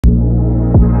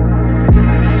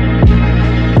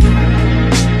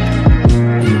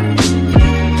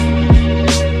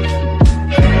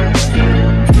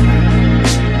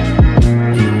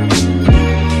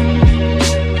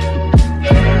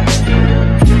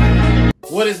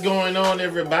What is going on,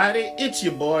 everybody? It's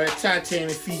your boy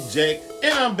TitanicFeet Jack,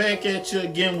 and I'm back at you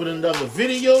again with another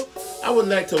video. I would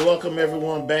like to welcome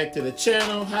everyone back to the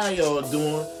channel. How y'all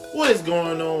doing? What is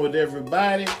going on with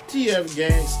everybody? TF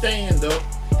gang, stand up.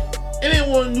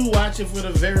 Anyone new watching for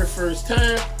the very first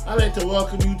time, I'd like to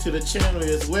welcome you to the channel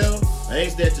as well. I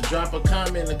ask that to drop a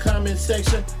comment in the comment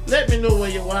section. Let me know where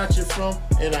you're watching from,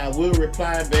 and I will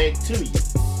reply back to you.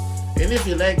 And if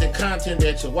you like the content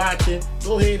that you're watching,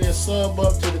 go ahead and sub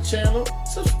up to the channel,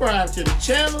 subscribe to the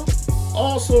channel,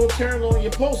 also turn on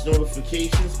your post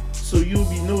notifications so you'll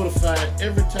be notified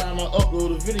every time I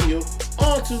upload a video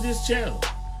onto this channel.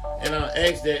 And I'll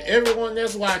ask that everyone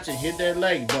that's watching hit that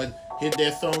like button, hit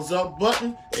that thumbs up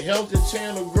button. It helps the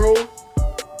channel grow,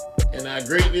 and I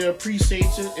greatly appreciate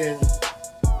you. And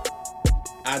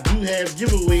I do have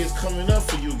giveaways coming up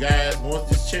for you guys. Once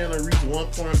this channel reaches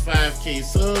 1.5k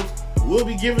subs, we'll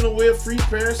be giving away a free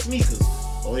pair of sneakers.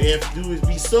 All you have to do is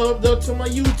be subbed up to my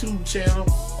YouTube channel.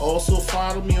 Also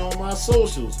follow me on my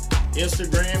socials,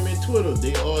 Instagram and Twitter.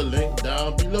 They are linked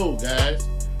down below, guys.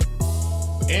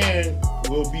 And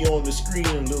we'll be on the screen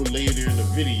a little later in the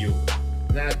video.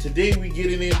 Now today we're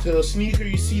getting into a sneaker.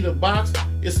 You see the box.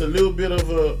 It's a little bit of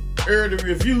a early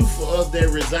review for us that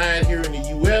reside here in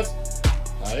the US.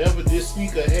 However, this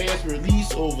sneaker has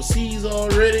released overseas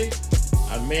already.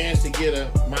 I managed to get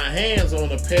my hands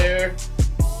on a pair.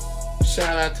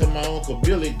 Shout out to my Uncle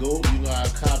Billy Goat. You know, I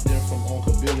copped them from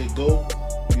Uncle Billy Goat.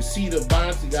 You see the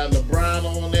box, it got LeBron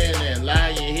on there and that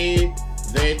lion head.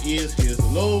 That is his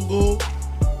logo.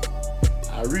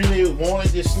 I really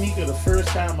wanted this sneaker the first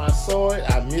time I saw it.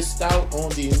 I missed out on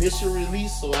the initial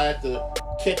release, so I had to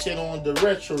catch it on the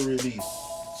retro release.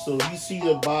 So you see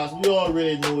the box, we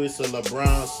already know it's a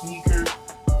LeBron sneaker.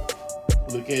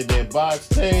 Look at that box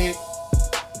tag.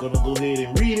 I'm gonna go ahead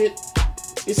and read it.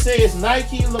 It says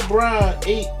Nike LeBron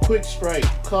 8 Quick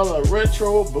Strike, color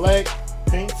retro, black,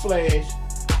 pink flash,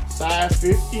 size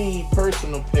 15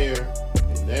 personal pair.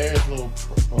 And there's no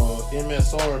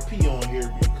MSRP on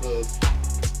here because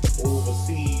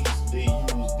overseas they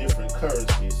use different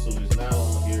currencies, so it's not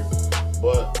on here.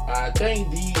 But I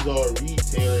think these are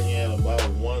retailing at about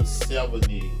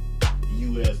 $170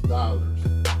 US.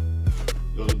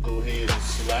 Gonna go ahead and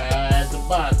slide the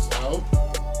box out.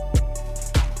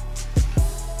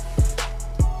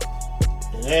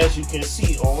 And as you can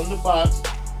see on the box,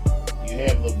 you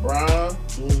have LeBron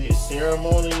doing his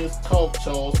ceremonious talk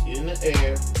toss in the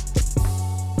air.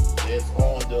 That's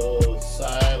on the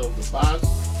side of the box.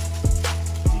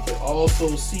 You can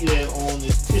also see that on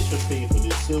this tissue paper,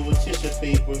 this silver tissue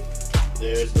paper.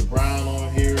 There's the brown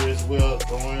on here as well,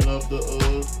 throwing up the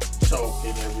chalk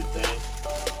and everything.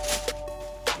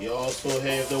 You also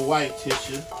have the white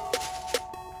tissue.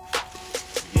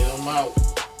 Get them out.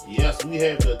 Yes, we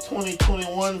have the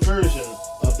 2021 version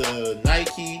of the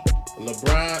Nike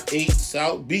LeBron 8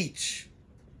 South Beach.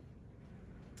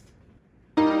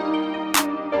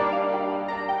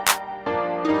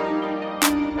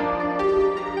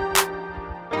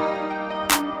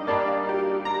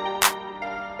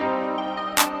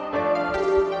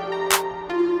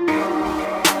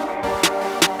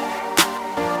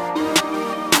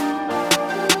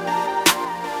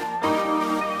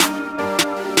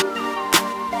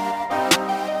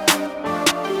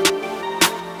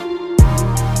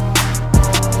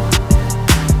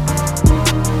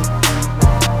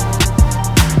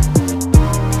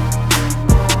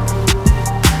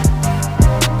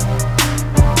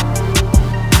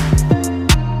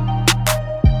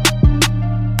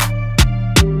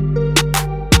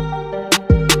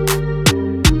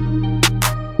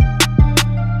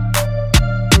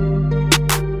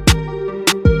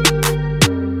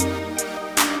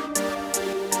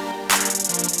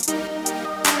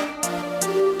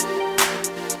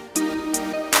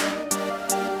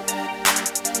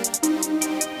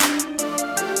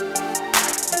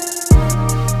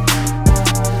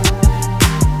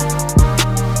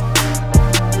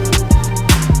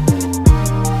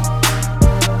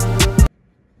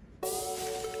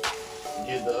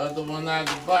 One out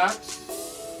of the box.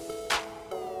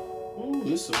 Ooh,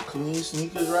 there's some clean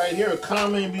sneakers right here.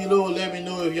 Comment below, let me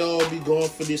know if y'all be going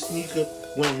for this sneaker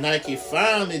when Nike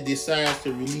finally decides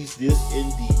to release this in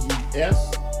the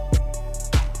US.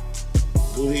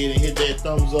 Go ahead and hit that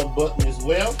thumbs up button as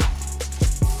well.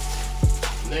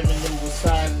 Let me know what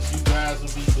sizes you guys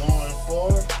will be going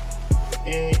for,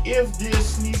 and if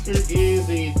this sneaker is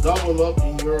a double up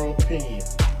in your opinion.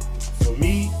 For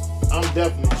me, I'm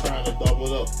definitely trying to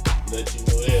double up. Let you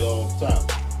know that off top.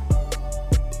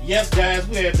 Yes, guys,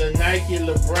 we have the Nike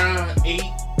LeBron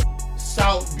 8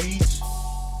 South Beach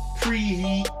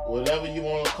preheat, whatever you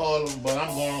want to call them, but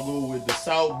I'm going to go with the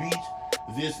South Beach.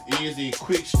 This is a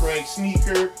quick strike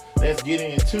sneaker. Let's get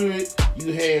into it.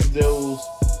 You have those,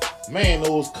 man,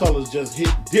 those colors just hit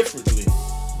differently.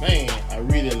 Man, I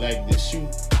really like this shoe.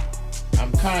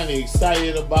 I'm kind of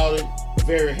excited about it.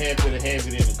 Very happy to have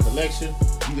it in the collection.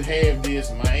 You have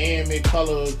this Miami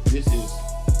color. This is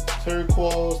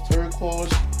turquoise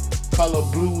color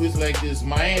blue. Is like this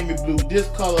Miami blue. This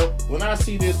color, when I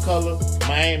see this color,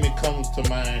 Miami comes to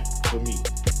mind for me.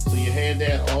 So you have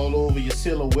that all over your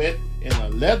silhouette, and the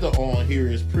leather on here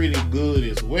is pretty good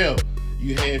as well.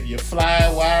 You have your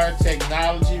Flywire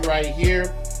technology right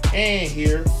here and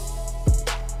here,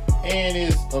 and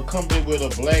it's accompanied with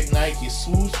a black Nike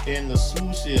swoosh, and the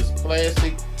swoosh is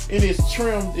plastic. It is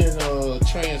trimmed in a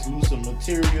translucent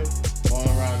material going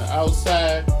around the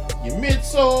outside. Your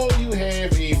midsole, you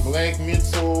have a black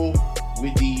midsole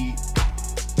with the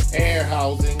air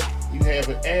housing. You have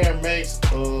an Air Max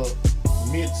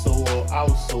midsole or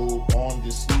outsole on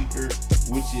the sneaker,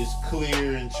 which is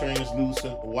clear and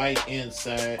translucent white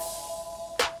inside.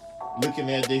 Looking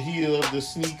at the heel of the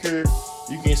sneaker,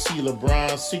 you can see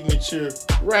LeBron's signature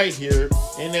right here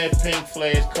in that pink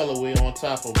flash colorway on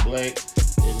top of black.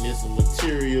 And this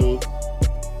material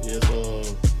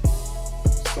is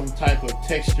some type of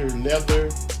textured leather,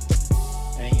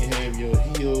 and you have your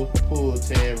heel pull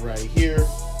tab right here.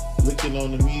 Looking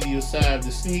on the medial side of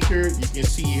the sneaker, you can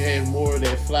see you have more of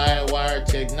that Flywire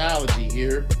technology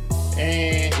here,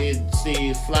 and it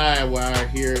says Flywire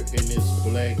here in this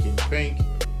black and pink.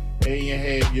 And you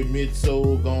have your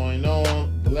midsole going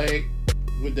on black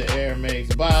with the Air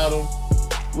Max bottom,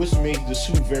 which makes the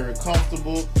shoe very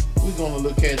comfortable. We're gonna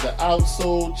look at the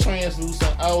outsole,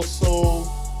 translucent outsole.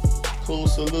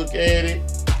 Closer look at it.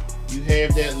 You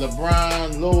have that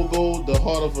LeBron logo, the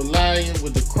heart of a lion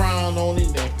with the crown on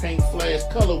it, that pink flash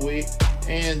colorway,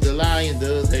 and the lion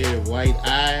does have white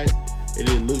eyes, and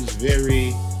it looks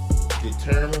very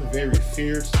determined, very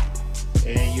fierce.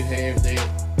 And you have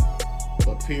that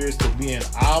appears to be an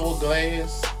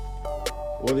hourglass.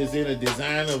 What is in a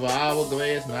design of an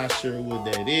hourglass? Not sure what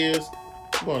that is.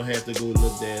 I'm gonna have to go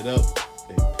look that up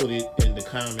and put it in the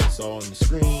comments on the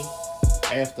screen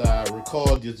after I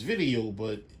record this video,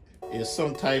 but it's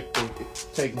some type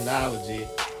of technology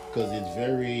because it's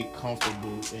very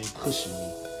comfortable and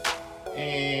cushiony.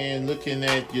 And looking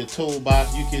at your toe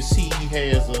box, you can see he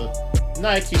has a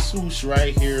Nike swoosh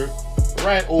right here,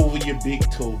 right over your big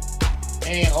toe.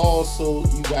 And also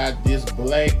you got this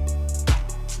black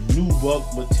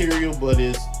nubuck material, but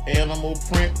it's animal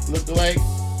print look like,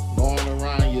 going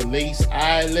around your lace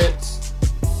eyelets.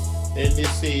 And this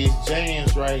says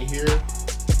James right here.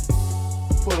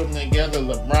 Put them together,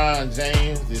 LeBron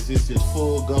James. This is his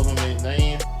full government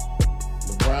name,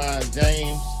 LeBron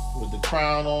James, with the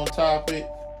crown on top of it.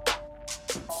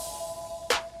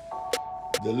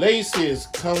 The laces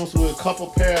comes with a couple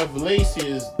pair of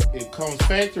laces. It comes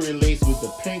factory lace with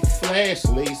the pink flash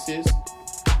laces.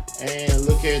 And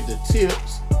look at the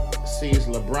tips. It says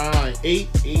LeBron 8.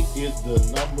 8 is the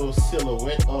number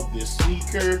silhouette of the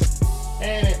sneaker.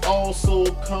 And it also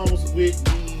comes with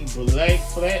the black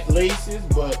flat laces,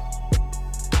 but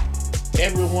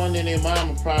everyone and their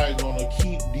mama probably gonna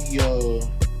keep the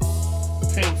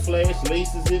pink flash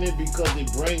laces in it because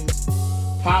it brings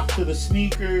pop to the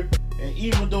sneaker. And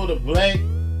even though the black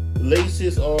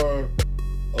laces are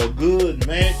a good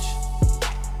match,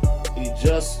 it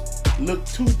just look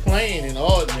too plain and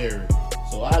ordinary.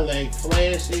 So I like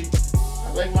flashy.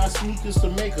 I like my sneakers to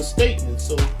make a statement,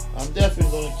 so I'm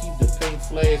definitely going to keep the pink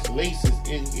flash laces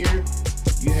in here.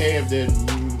 You have that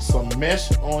some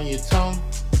mesh on your tongue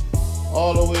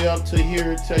all the way up to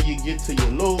here till you get to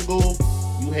your logo.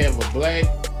 You have a black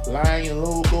lion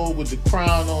logo with the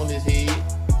crown on his head,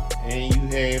 and you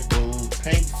have those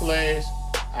pink flash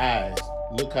eyes.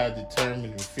 Look how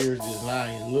determined and fierce this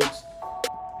lion looks.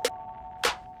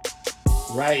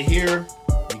 Right here,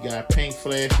 you got pink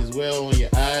flash as well on your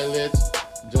eyelets,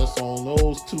 just on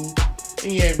those two.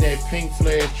 And you have that pink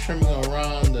flash trimming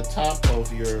around the top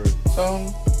of your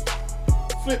tongue.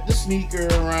 Flip the sneaker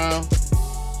around.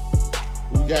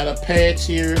 We got a patch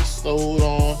here sewed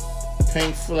on,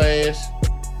 pink flash,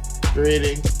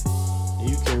 threading.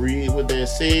 You can read what that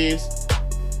says.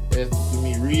 Let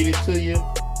me read it to you.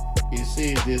 It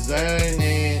says designed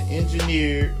and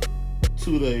engineered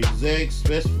to the exact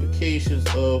specifications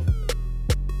of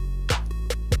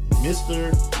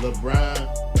Mr.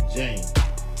 LeBron James.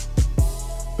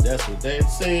 That's what that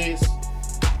says.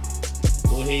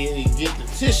 Go ahead and get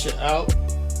the tissue out.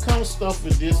 Come stuff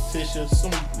with this tissue,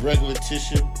 some regular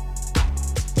tissue.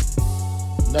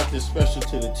 Nothing special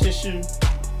to the tissue.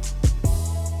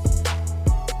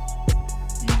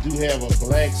 do have a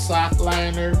black sock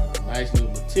liner, nice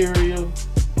little material.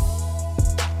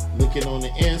 Looking on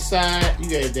the inside, you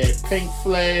got that pink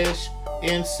flash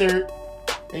insert,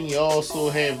 and you also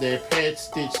have that patch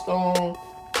stitched on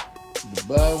the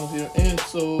bottom of your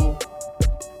insole,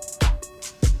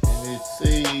 and it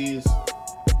says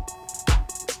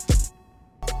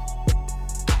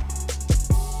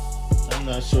I'm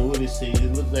not sure what it says.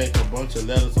 It looks like a bunch of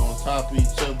letters on top of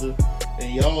each other,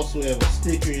 and you also have a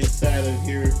sticker inside of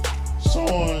here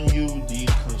showing you the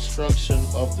construction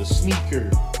of the sneaker.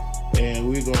 And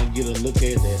we're gonna get a look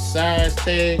at that size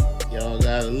tag. Y'all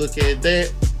gotta look at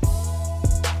that.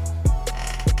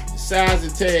 The size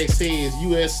of tag says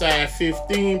US size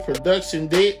 15, production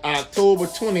date October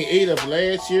 28th of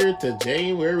last year to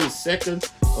January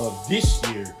 2nd of this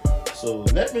year. So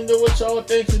let me know what y'all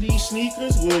think of these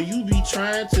sneakers. Will you be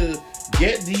trying to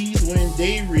get these when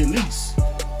they release?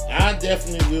 I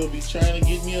definitely will be trying to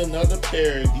get me another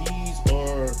pair.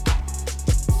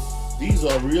 These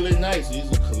are really nice.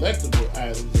 These are collectible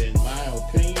items in my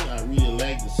opinion. I really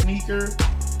like the sneaker.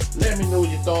 Let me know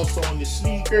your thoughts on the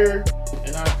sneaker.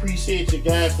 And I appreciate you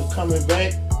guys for coming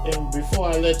back. And before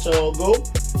I let y'all go,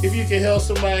 if you can help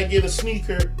somebody get a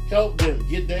sneaker, help them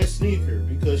get that sneaker.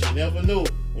 Because you never know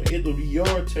when it will be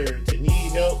your turn to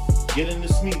need help getting the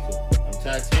sneaker. I'm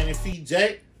TitanicFeet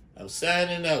Jack. I'm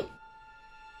signing out.